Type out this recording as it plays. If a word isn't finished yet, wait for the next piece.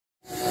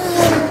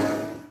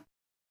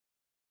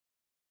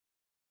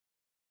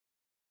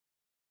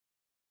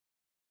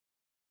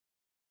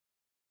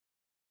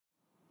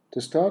To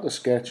start a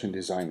sketch in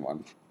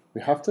Design1, we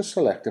have to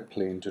select a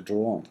plane to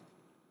draw on.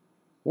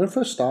 When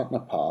first starting a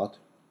part,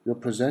 we are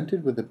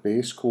presented with the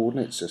base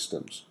coordinate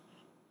systems.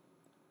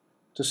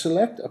 To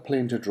select a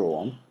plane to draw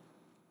on,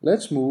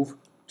 let's move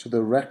to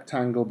the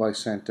rectangle by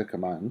center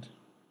command,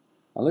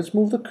 and let's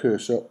move the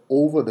cursor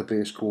over the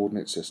base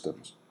coordinate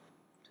systems.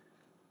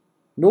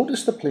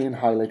 Notice the plane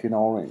highlighted in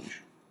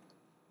orange.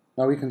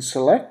 Now we can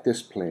select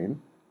this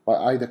plane by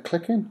either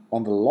clicking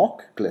on the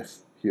lock glyph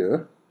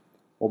here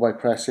or by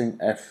pressing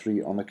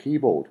F3 on the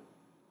keyboard.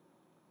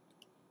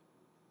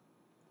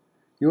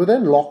 You are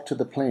then locked to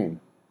the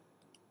plane,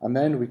 and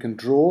then we can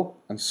draw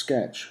and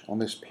sketch on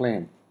this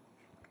plane.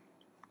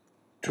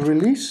 To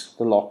release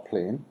the lock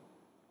plane,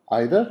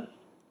 either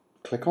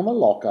click on the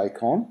lock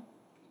icon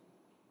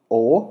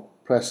or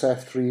press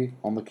F3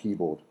 on the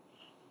keyboard.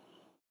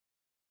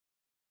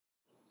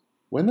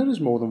 When there is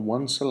more than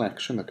one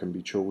selection that can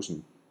be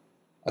chosen,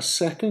 a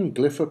second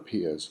glyph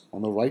appears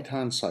on the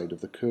right-hand side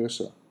of the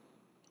cursor.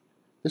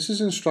 This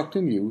is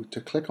instructing you to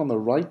click on the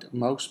right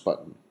mouse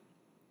button.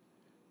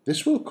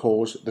 This will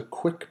cause the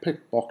quick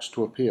pick box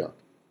to appear.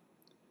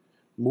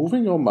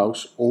 Moving your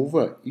mouse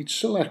over each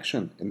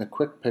selection in the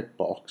quick pick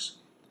box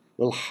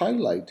will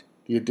highlight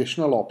the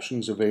additional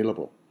options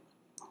available.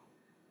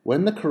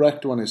 When the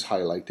correct one is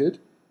highlighted,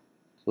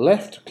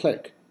 left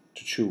click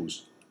to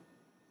choose.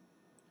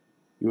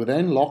 You are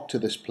then locked to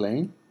this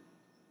plane,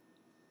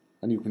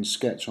 and you can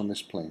sketch on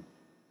this plane.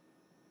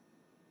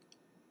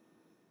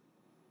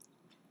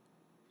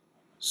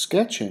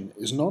 Sketching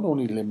is not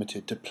only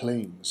limited to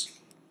planes.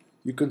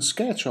 You can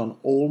sketch on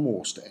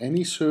almost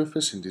any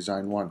surface in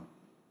Design1.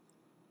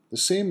 The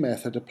same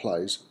method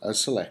applies as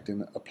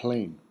selecting a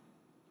plane.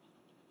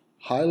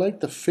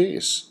 Highlight the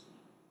face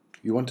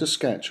you want to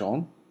sketch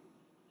on,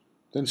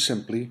 then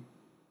simply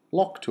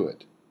lock to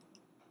it.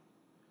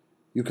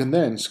 You can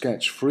then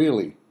sketch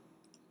freely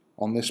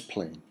on this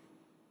plane.